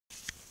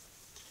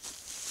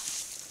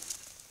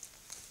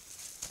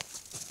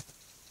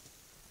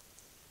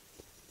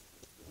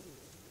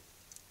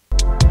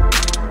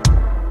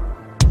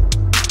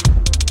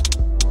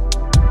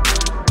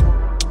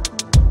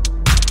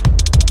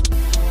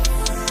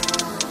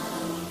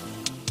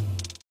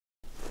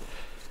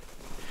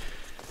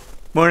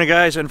Morning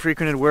guys,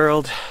 Unfrequented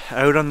World,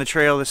 out on the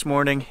trail this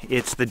morning.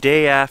 It's the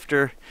day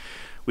after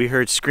we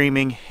heard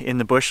screaming in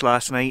the bush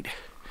last night.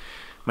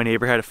 My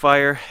neighbor had a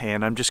fire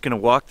and I'm just going to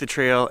walk the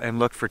trail and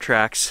look for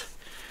tracks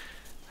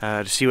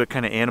to see what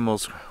kind of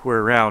animals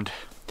were around.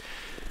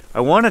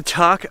 I want to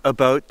talk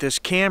about this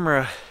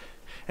camera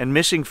and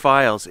missing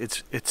files.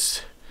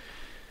 It's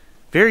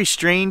very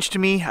strange to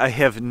me. I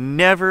have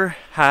never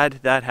had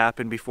that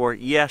happen before.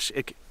 Yes,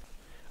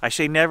 I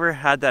say never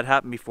had that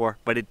happen before,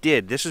 but it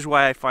did. This is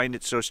why I find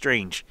it so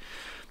strange.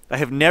 I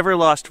have never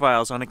lost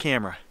files on a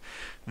camera.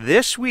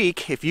 This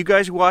week, if you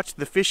guys watched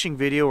the fishing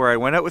video where I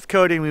went out with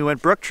Cody and we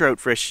went brook trout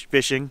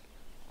fishing,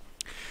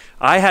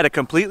 I had a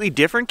completely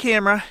different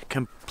camera,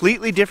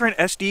 completely different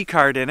SD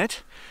card in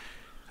it,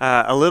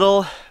 a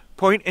little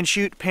point and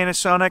shoot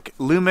Panasonic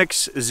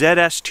Lumix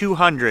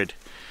ZS200,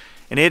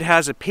 and it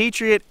has a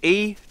Patriot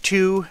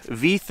A2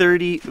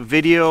 V30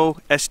 video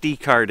SD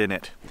card in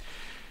it.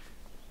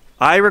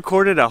 I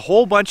recorded a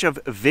whole bunch of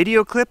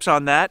video clips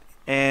on that,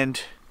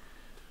 and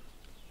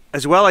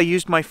as well I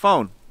used my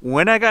phone.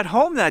 When I got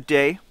home that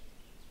day,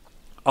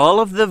 all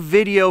of the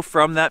video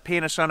from that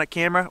Panasonic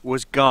camera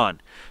was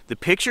gone. The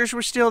pictures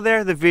were still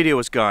there, the video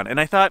was gone. And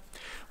I thought,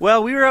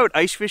 well, we were out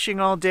ice fishing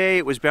all day,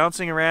 it was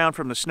bouncing around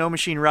from the snow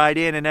machine ride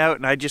in and out,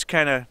 and I just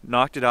kind of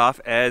knocked it off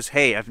as,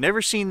 hey, I've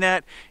never seen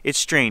that, it's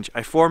strange.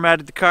 I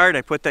formatted the card,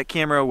 I put that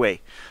camera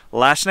away.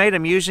 Last night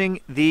I'm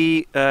using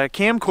the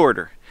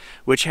camcorder,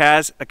 which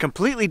has a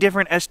completely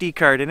different SD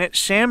card in it,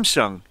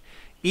 Samsung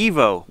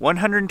Evo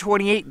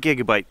 128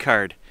 gigabyte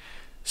card.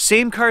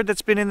 Same card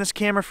that's been in this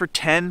camera for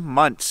 10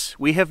 months.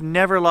 We have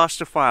never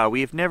lost a file.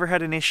 We have never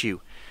had an issue.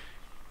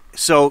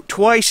 So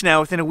twice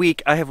now within a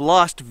week I have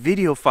lost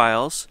video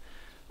files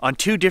on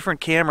two different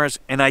cameras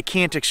and I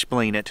can't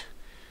explain it.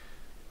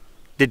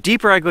 The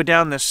deeper I go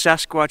down this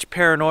Sasquatch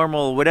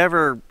paranormal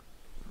whatever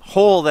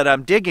hole that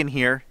I'm digging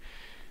here,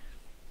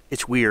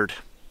 it's weird.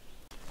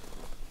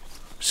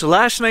 So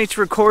last night's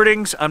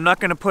recordings, I'm not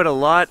going to put a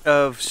lot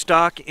of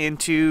stock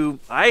into.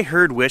 I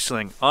heard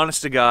whistling,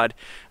 honest to God.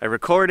 I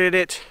recorded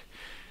it.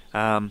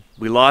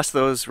 We lost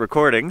those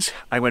recordings.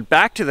 I went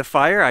back to the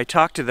fire, I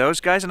talked to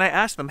those guys and I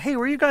asked them, hey,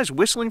 were you guys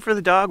whistling for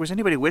the dog? Was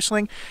anybody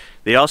whistling?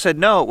 They all said,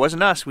 no, it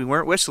wasn't us, we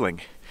weren't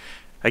whistling.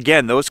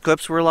 Again, those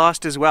clips were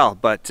lost as well,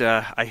 but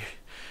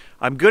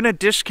I'm going to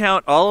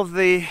discount all of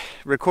the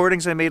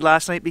recordings I made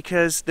last night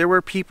because there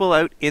were people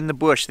out in the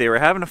bush. They were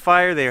having a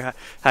fire, they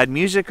had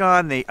music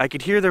on, I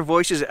could hear their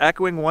voices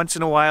echoing once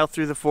in a while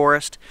through the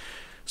forest.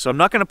 So I'm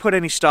not going to put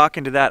any stock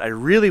into that. I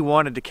really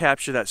wanted to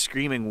capture that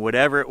screaming,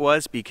 whatever it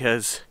was,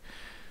 because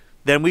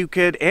then we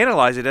could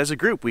analyze it as a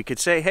group. We could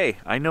say, hey,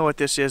 I know what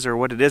this is or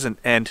what it isn't,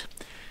 and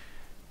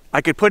I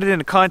could put it in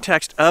the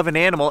context of an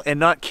animal and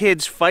not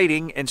kids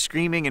fighting and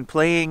screaming and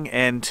playing,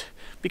 and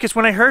because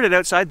when I heard it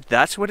outside,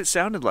 that's what it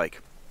sounded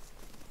like.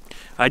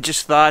 I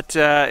just thought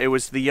it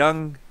was the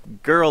young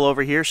girl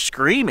over here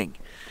screaming.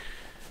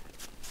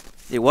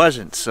 It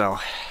wasn't, so.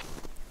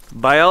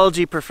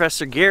 Biology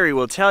professor Gary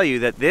will tell you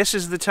that this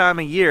is the time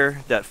of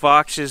year that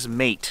foxes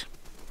mate.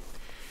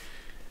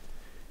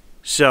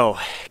 So,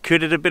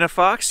 could it have been a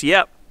fox?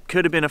 Yep,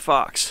 could have been a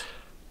fox.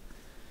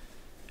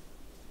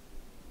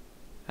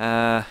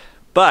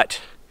 But,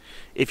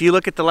 if you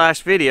look at the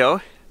last video,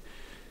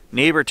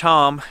 neighbor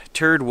Tom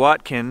Turd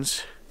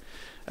Watkins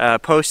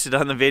posted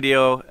on the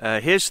video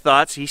his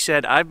thoughts. He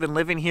said, I've been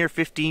living here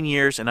 15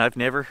 years and I've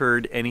never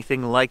heard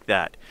anything like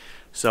that.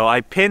 So I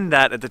pinned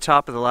that at the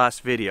top of the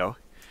last video.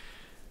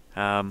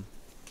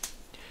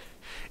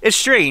 It's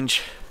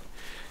strange.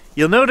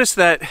 You'll notice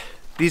that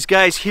these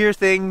guys hear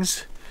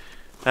things,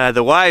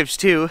 the wives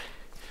too.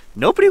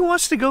 Nobody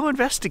wants to go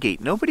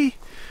investigate. Nobody,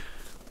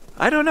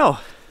 I don't know.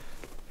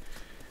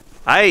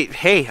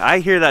 Hey, I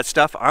hear that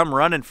stuff, I'm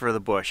running for the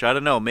bush. I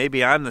don't know,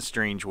 maybe I'm the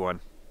strange one.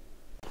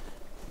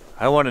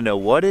 I want to know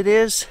what it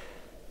is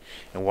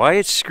and why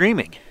it's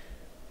screaming.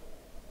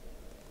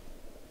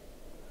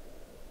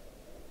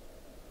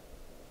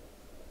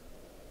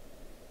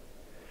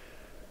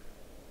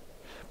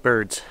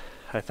 Birds.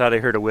 I thought I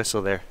heard a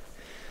whistle there,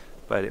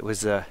 but it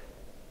was I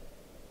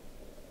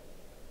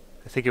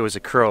think it was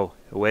a crow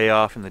way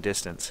off in the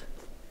distance.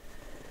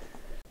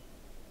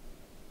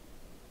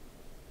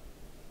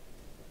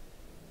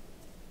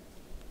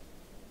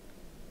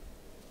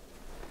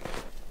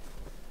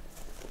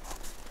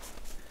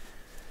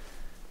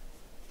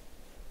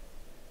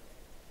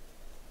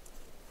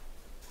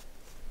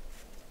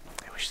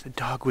 The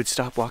dog would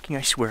stop walking.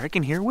 I swear I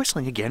can hear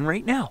whistling again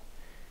right now.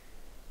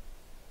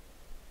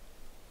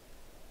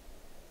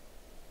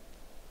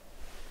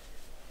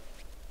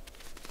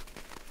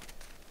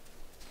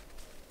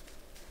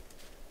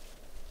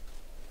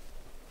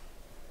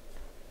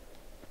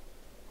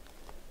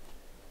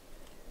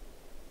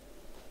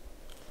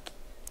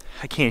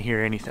 I can't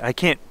hear anything. I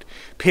can't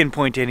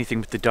pinpoint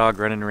anything but the dog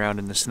running around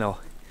in the snow.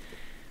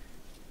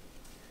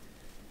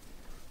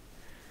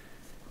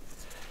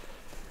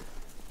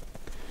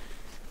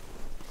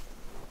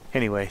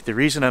 Anyway, the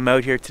reason I'm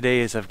out here today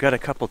is I've got a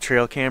couple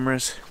trail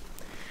cameras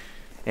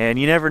And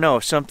you never know,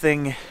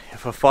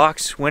 if a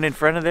fox went in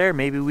front of there,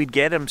 maybe we'd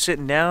get him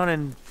sitting down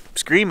and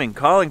screaming,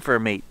 calling for a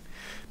mate.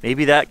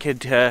 Maybe that could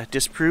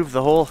disprove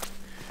the whole,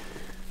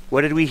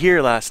 what did we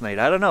hear last night?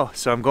 I don't know.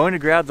 So I'm going to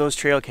grab those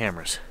trail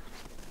cameras.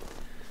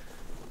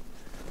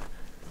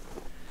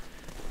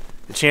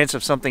 The chance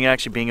of something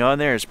actually being on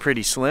there is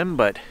pretty slim,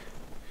 but...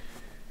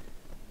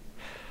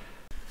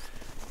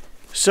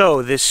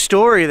 So this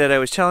story that I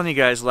was telling you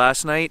guys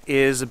last night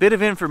is a bit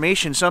of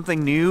information,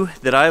 something new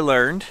that I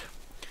learned.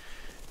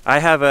 I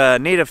have a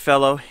native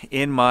fellow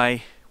in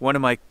one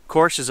of my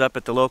courses up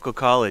at the local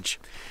college.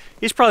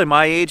 He's probably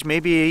my age,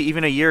 maybe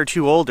even a year or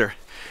two older.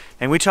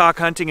 And we talk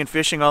hunting and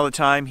fishing all the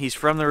time. He's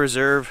from the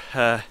reserve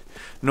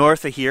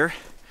north of here.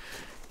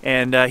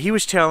 And he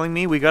was telling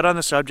me, we got on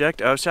the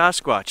subject of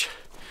Sasquatch.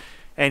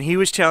 And he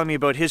was telling me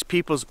about his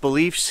people's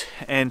beliefs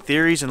and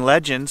theories and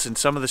legends and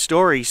some of the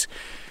stories.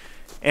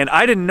 And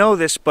I didn't know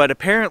this, but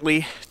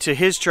apparently to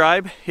his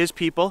tribe, his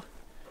people,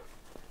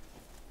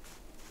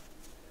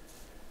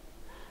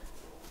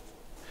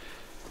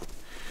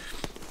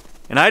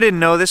 and I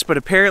didn't know this, but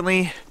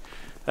apparently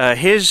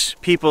his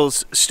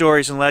people's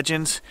stories and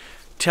legends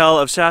tell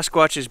of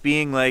Sasquatch as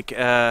being like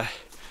a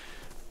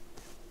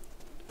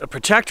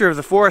protector of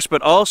the forest,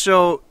 but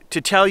also to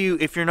tell you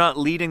if you're not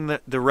leading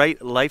the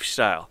right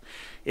lifestyle.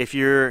 If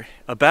you're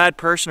a bad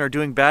person or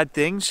doing bad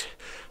things,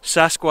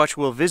 Sasquatch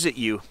will visit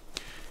you.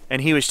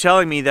 And he was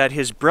telling me that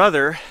his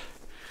brother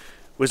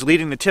was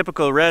leading the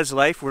typical res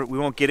life, we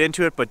won't get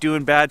into it, but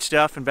doing bad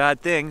stuff and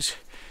bad things.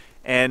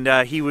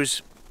 And he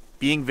was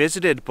being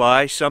visited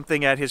by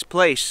something at his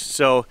place.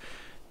 So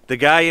the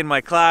guy in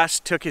my class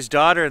took his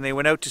daughter and they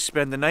went out to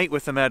spend the night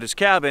with him at his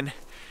cabin.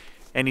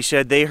 And he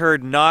said they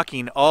heard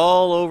knocking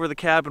all over the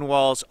cabin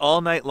walls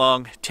all night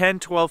long, 10,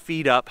 12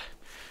 feet up.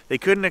 They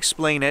couldn't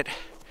explain it.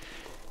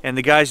 And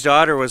the guy's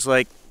daughter was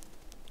like,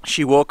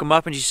 she woke him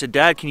up and she said,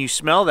 "Dad, can you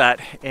smell that?"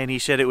 And he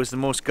said it was the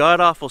most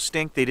god-awful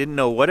stink. They didn't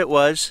know what it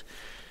was.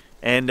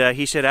 And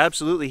he said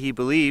absolutely he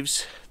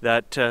believes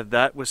that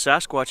that was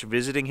Sasquatch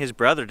visiting his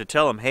brother to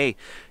tell him, hey,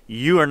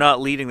 you are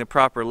not leading the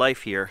proper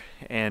life here,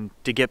 and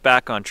to get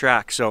back on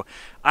track. So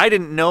I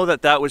didn't know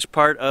that that was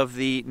part of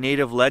the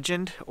native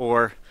legend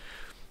or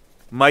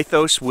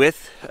mythos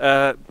with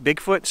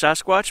Bigfoot,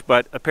 Sasquatch,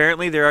 but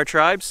apparently there are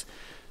tribes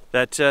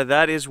that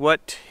that is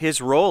what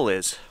his role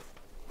is.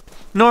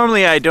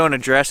 Normally I don't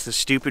address the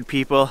stupid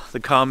people, the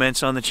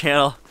comments on the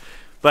channel,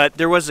 but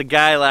there was a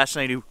guy last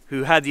night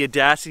who had the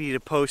audacity to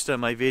post on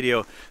my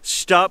video,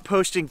 "Stop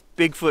posting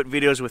Bigfoot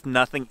videos with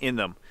nothing in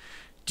them."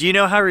 Do you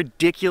know how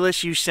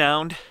ridiculous you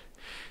sound?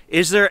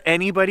 Is there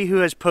anybody who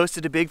has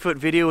posted a Bigfoot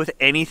video with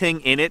anything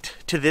in it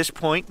to this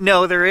point?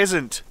 No, there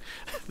isn't.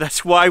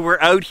 That's why we're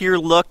out here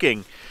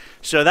looking.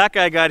 So that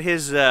guy got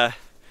his,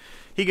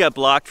 he got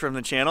blocked from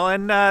the channel,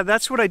 and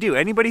that's what I do.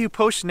 Anybody who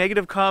posts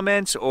negative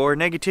comments or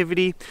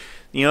negativity,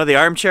 you know, the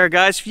armchair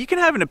guys, if you can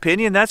have an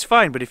opinion, that's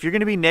fine. But if you're going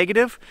to be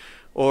negative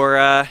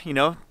or, you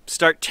know,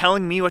 start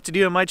telling me what to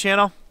do on my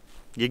channel,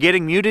 you're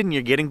getting muted and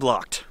you're getting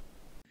blocked.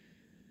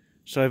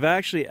 So I've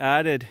actually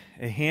added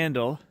a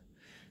handle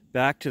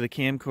back to the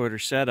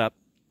camcorder setup,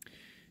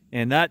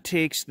 and that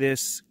takes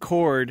this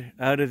cord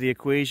out of the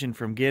equation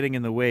from getting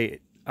in the way.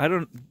 I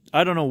don't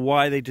know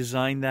why they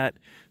designed that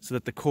so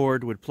that the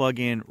cord would plug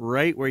in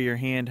right where your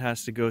hand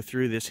has to go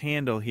through this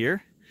handle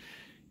here,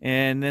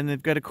 and then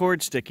they've got a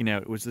cord sticking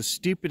out. It was the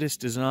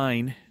stupidest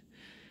design.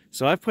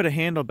 So I've put a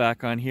handle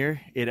back on here.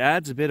 It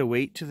adds a bit of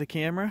weight to the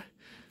camera,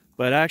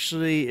 but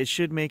actually it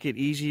should make it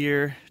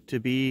easier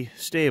to be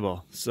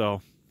stable.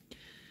 So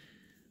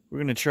we're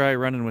going to try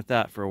running with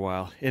that for a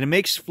while. And it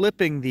makes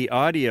flipping the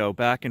audio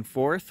back and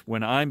forth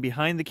when I'm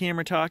behind the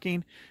camera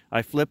talking.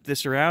 I flip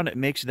this around. It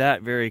makes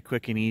that very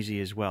quick and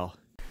easy as well.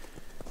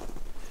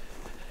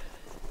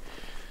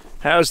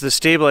 How's the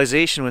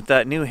stabilization with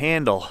that new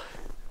handle?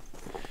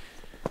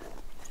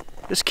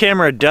 This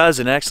camera does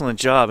an excellent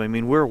job. I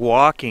mean, we're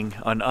walking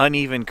on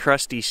uneven,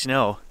 crusty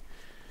snow.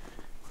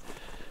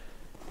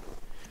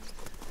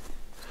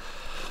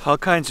 All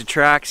kinds of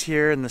tracks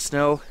here in the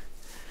snow.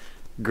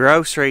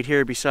 Grouse right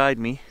here beside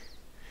me.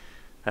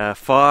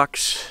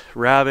 Fox,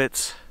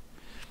 rabbits.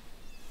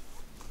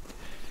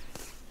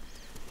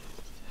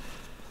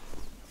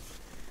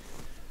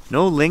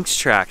 No lynx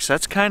tracks.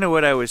 That's kind of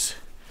what I was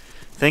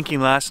thinking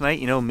last night.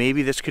 You know,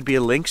 maybe this could be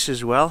a lynx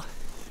as well.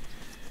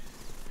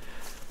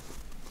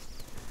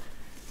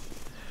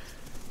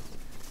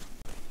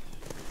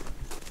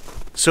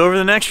 So over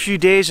the next few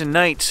days and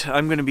nights,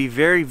 I'm going to be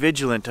very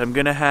vigilant. I'm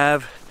going to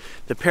have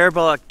the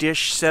parabolic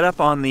dish set up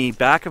on the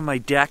back of my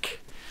deck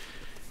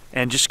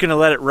and just going to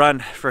let it run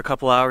for a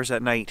couple hours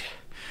at night.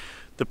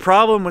 The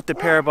problem with the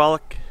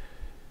parabolic...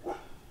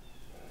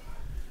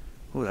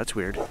 Oh, that's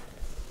weird.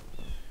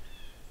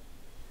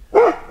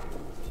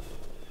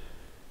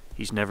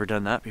 He's never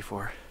done that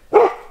before.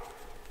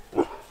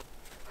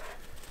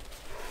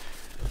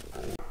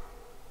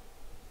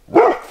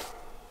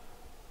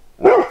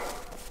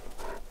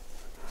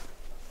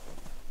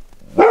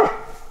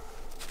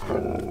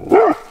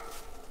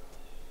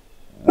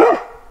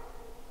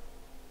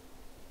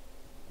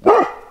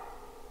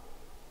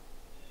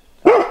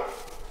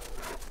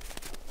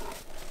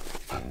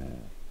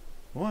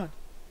 Come on.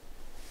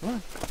 Come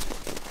on.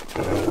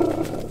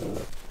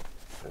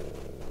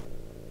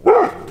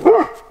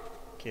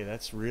 Okay,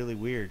 that's really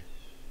weird.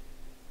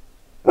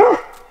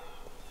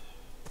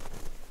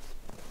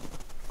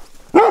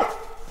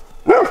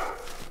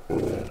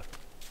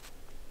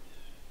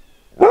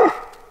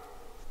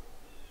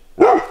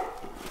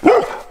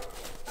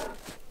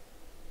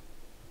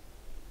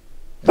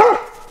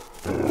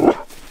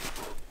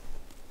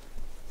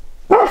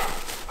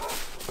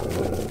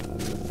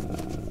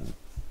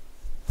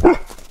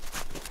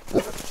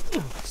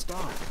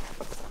 Stop.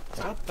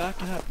 Stop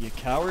backing up, you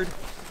coward.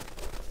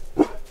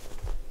 I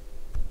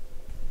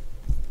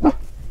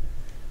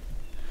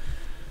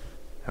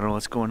don't know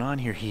what's going on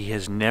here. He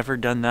has never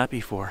done that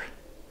before.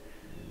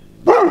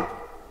 I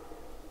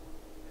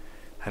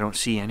don't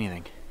see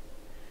anything.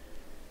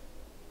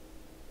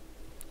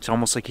 It's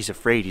almost like he's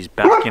afraid. He's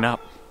backing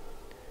up.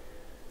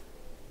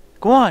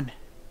 Go on.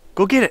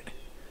 Go get it.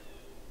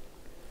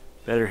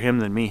 Better him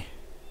than me.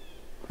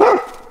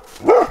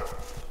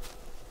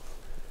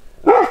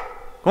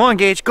 Go on,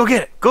 Gage. Go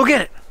get it. Go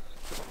get it.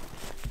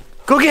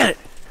 Go get it.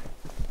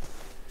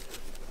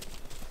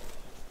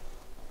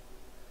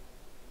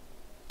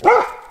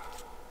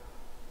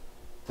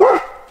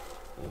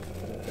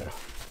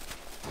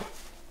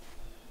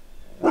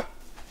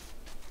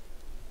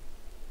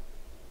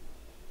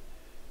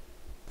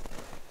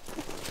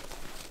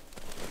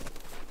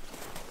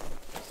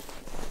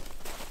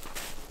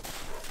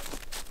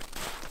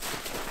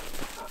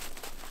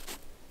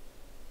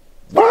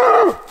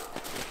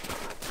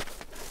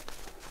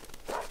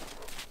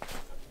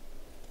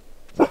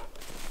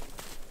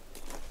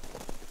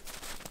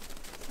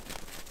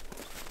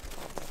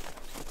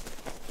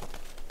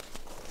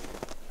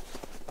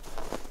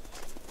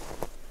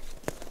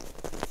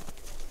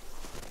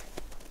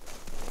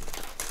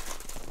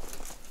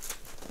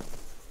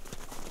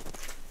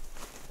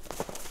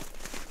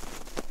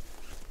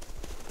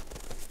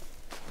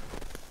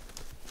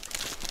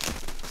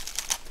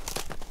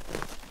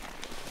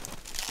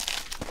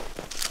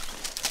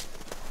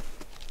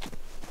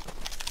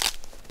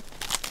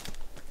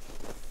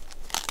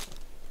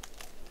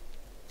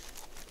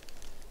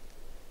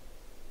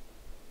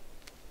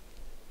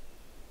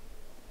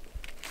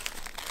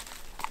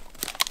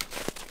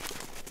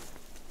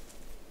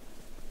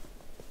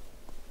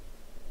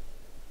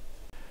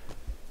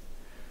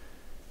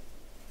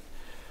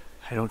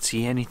 I don't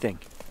see anything.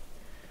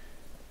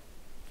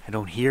 I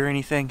don't hear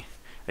anything.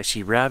 I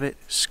see rabbit,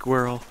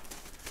 squirrel.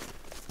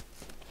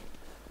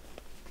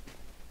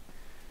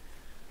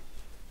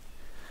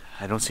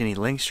 I don't see any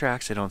lynx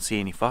tracks. I don't see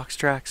any fox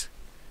tracks.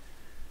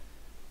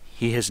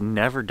 He has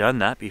never done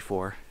that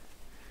before.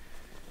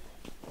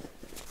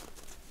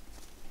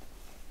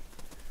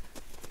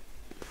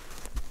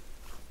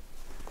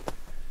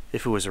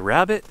 If it was a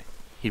rabbit,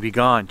 he'd be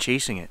gone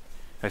chasing it.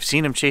 I've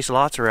seen him chase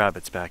lots of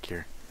rabbits back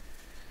here.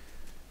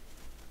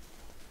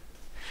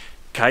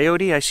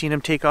 Coyote, I seen him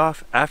take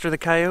off after the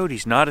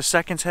coyotes, not a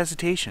second's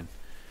hesitation.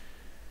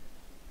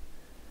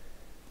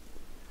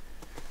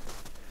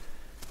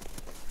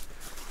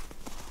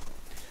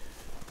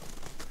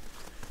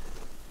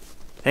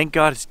 Thank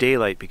God it's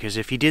daylight, because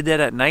if he did that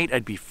at night,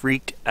 I'd be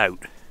freaked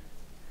out.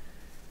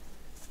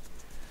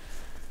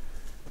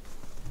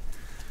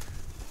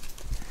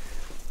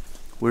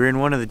 We're in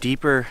one of the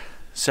deeper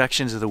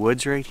sections of the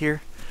woods right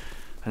here.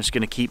 I'm just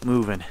going to keep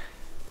moving.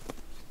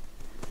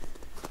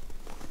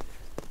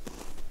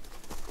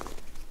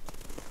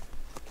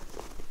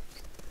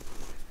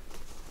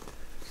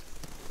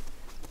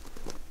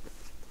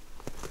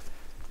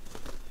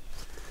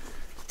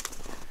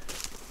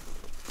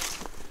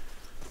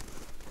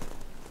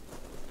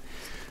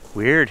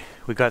 Weird.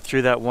 We got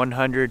through that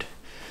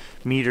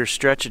 100-meter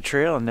stretch of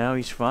trail and now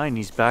he's fine.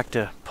 He's back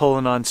to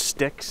pulling on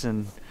sticks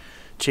and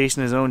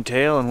chasing his own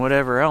tail and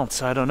whatever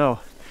else. I don't know.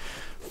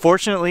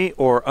 Fortunately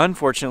or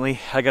unfortunately,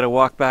 I gotta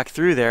walk back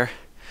through there.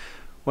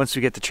 Once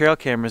we get the trail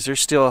cameras,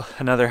 there's still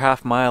another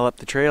half mile up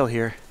the trail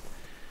here.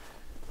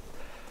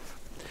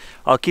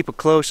 I'll keep a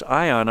close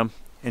eye on him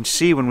and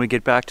see when we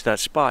get back to that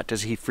spot.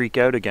 Does he freak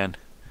out again?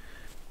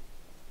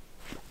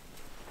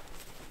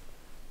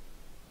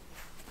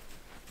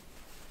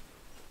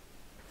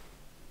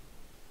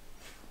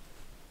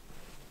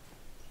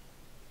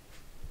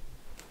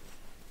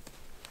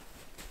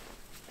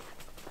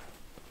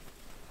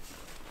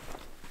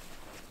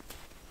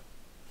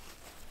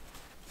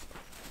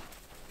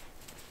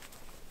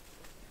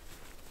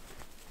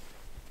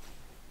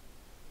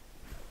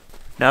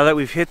 Now that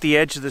we've hit the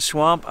edge of the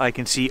swamp, I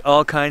can see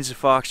all kinds of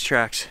fox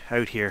tracks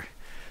out here.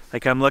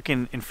 Like I'm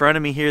looking in front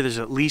of me here, there's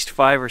at least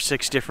 5 or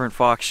 6 different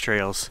fox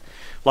trails.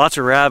 Lots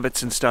of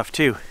rabbits and stuff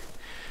too.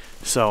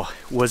 So,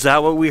 was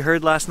that what we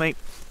heard last night?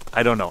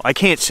 I don't know. I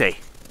can't say.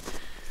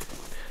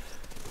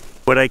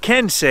 What I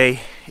can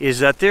say is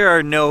that there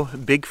are no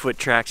Bigfoot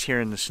tracks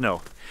here in the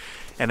snow.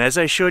 And as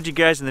I showed you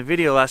guys in the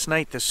video last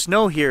night, the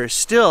snow here is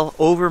still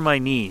over my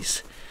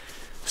knees.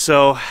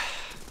 So,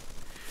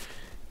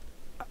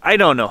 I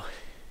don't know.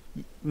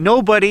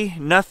 Nobody,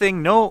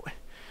 nothing, no,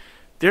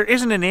 there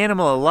isn't an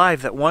animal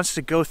alive that wants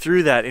to go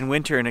through that in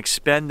winter and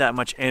expend that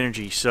much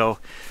energy. So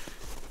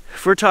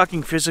if we're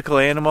talking physical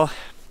animal,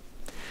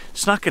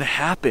 it's not going to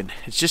happen.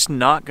 It's just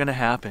not going to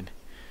happen.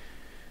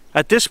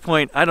 At this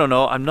point, I don't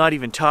know, I'm not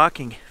even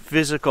talking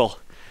physical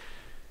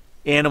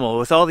animal.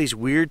 With all these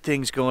weird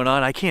things going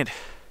on, I can't,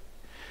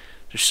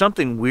 there's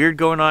something weird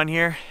going on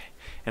here,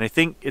 and I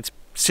think it's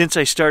since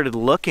I started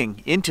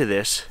looking into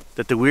this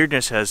that the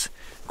weirdness has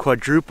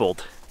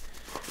quadrupled.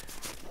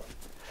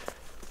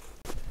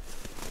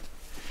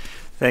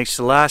 Thanks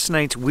to last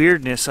night's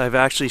weirdness, I've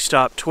actually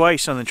stopped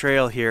twice on the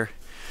trail here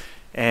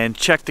and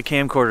checked the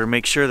camcorder,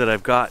 make sure that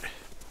I've got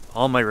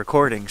all my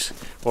recordings,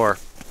 or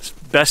as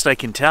best I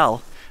can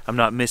tell, I'm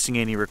not missing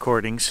any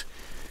recordings.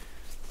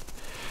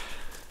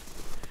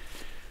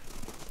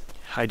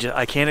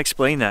 I can't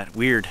explain that.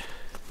 Weird.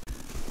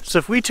 So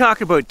if we talk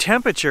about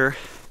temperature,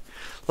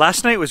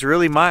 last night was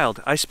really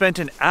mild. I spent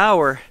an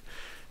hour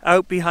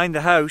out behind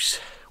the house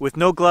with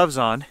no gloves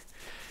on,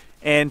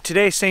 and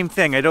today same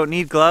thing. I don't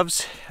need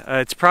gloves.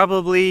 It's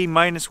probably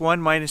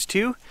 -1,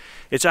 -2.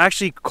 It's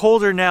actually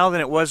colder now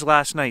than it was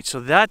last night, so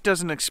that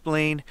doesn't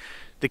explain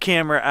the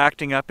camera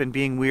acting up and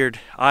being weird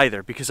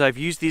either, because I've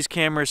used these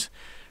cameras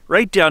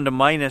right down to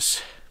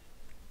minus,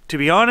 to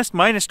be honest,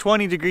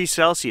 -20 degrees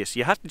Celsius.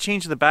 You have to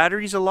change the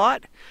batteries a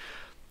lot,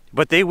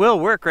 but they will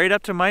work right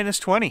up to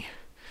 -20.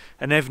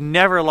 And I've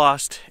never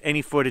lost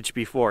any footage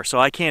before, so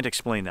I can't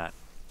explain that.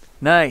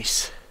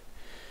 Nice.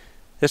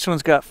 This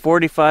one's got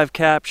 45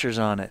 captures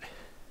on it.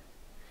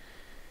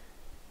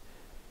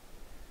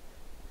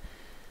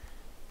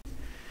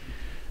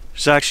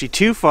 There's actually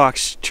 2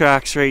 fox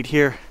tracks right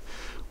here.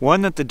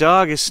 One that the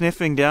dog is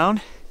sniffing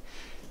down,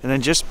 and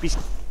then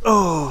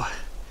oh,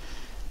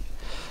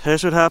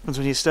 there's what happens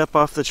when you step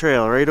off the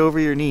trail, right over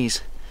your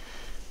knees.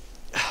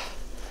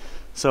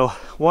 So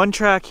one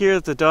track here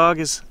that the dog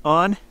is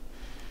on,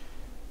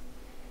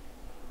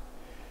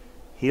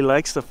 he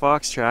likes the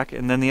fox track,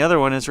 and then the other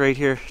one is right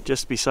here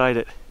just beside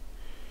it.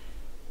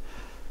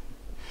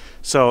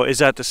 So is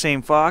that the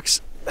same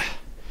fox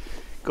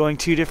going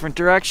 2 different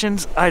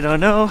directions? I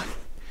don't know.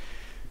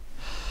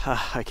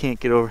 I can't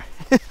get over.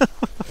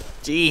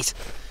 Jeez.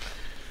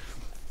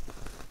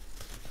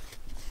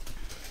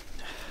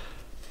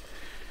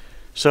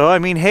 So I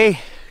mean,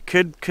 hey,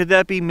 could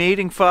that be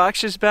mating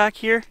foxes back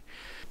here?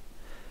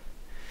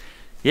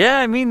 Yeah,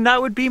 I mean,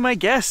 that would be my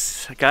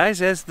guess,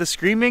 guys. As the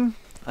screaming,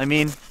 I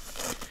mean,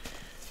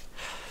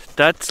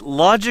 that's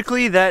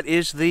logically, that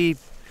is the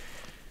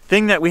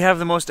thing that we have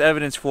the most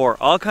evidence for.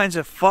 All kinds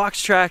of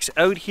fox tracks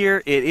out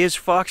here. It is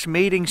fox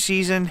mating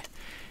season,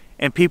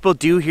 and people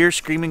do hear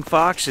screaming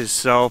foxes.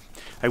 So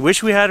I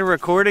wish we had a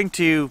recording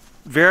to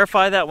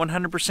verify that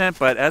 100%,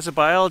 but as a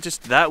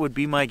biologist, that would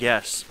be my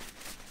guess.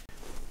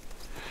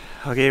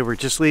 Okay, we're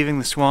just leaving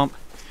the swamp,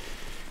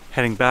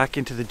 heading back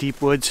into the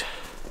deep woods.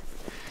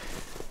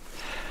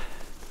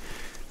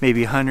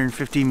 Maybe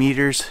 150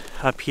 meters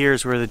up here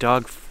is where the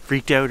dog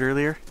freaked out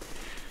earlier.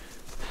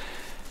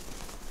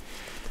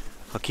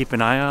 I'll keep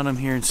an eye on him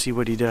here and see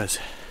what he does.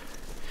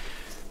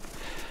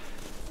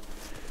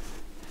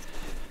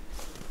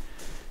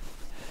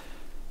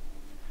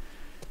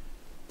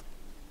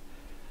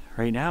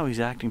 Right now he's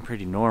acting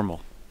pretty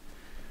normal.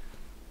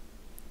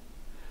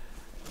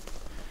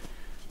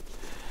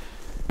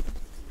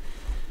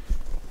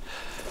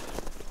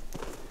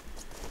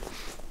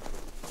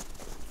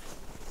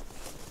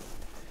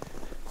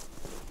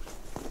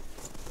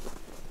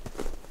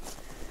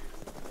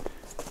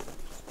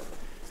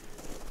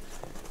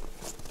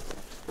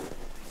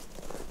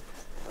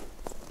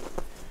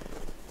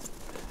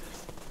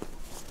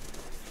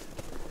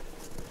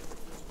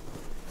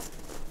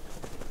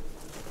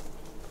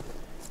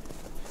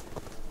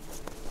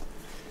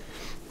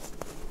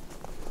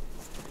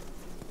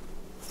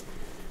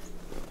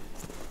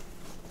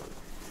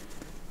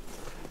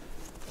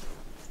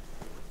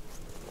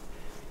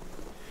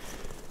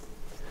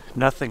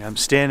 Nothing. I'm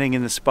standing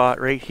in the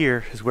spot right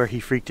here is where he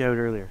freaked out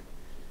earlier.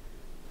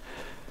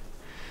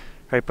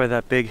 Right by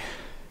that big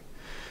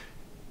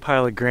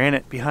pile of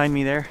granite behind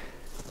me there.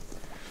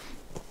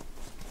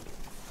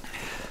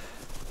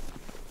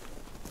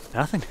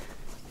 Nothing.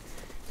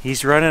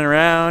 He's running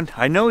around.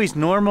 I know he's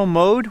normal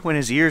mode when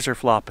his ears are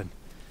flopping.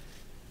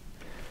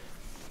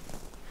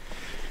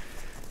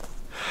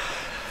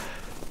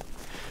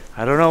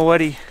 I don't know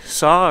what he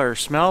saw or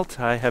smelt.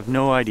 I have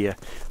no idea.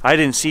 I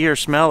didn't see or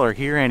smell or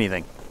hear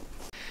anything.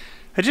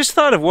 I just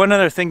thought of one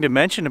other thing to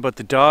mention about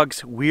the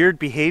dog's weird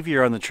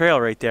behavior on the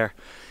trail right there.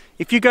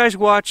 If you guys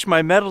watched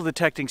my metal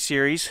detecting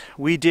series,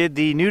 we did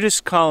the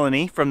nudist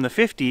colony from the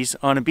 50s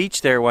on a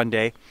beach there one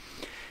day,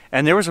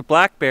 and there was a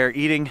black bear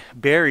eating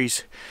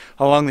berries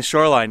along the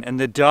shoreline, and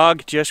the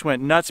dog just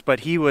went nuts, but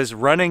he was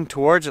running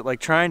towards it, like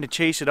trying to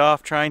chase it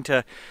off, trying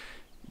to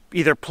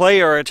either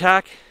play or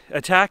attack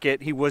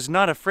it. He was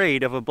not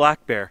afraid of a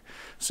black bear.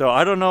 So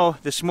I don't know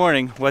this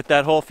morning what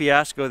that whole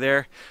fiasco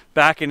there,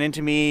 backing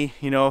into me,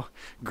 you know,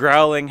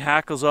 growling,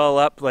 hackles all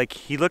up, like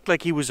he looked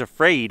like he was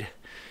afraid.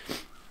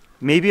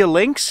 Maybe a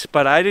lynx,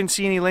 but I didn't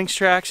see any lynx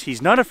tracks.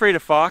 He's not afraid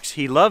of fox.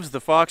 He loves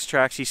the fox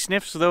tracks. He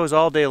sniffs those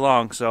all day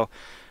long, so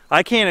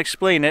I can't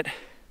explain it.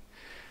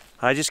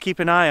 I just keep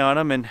an eye on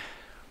him, and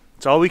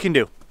it's all we can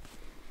do.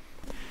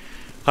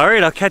 All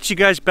right, I'll catch you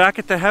guys back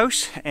at the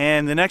house,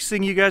 and the next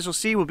thing you guys will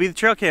see will be the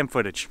trail cam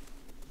footage.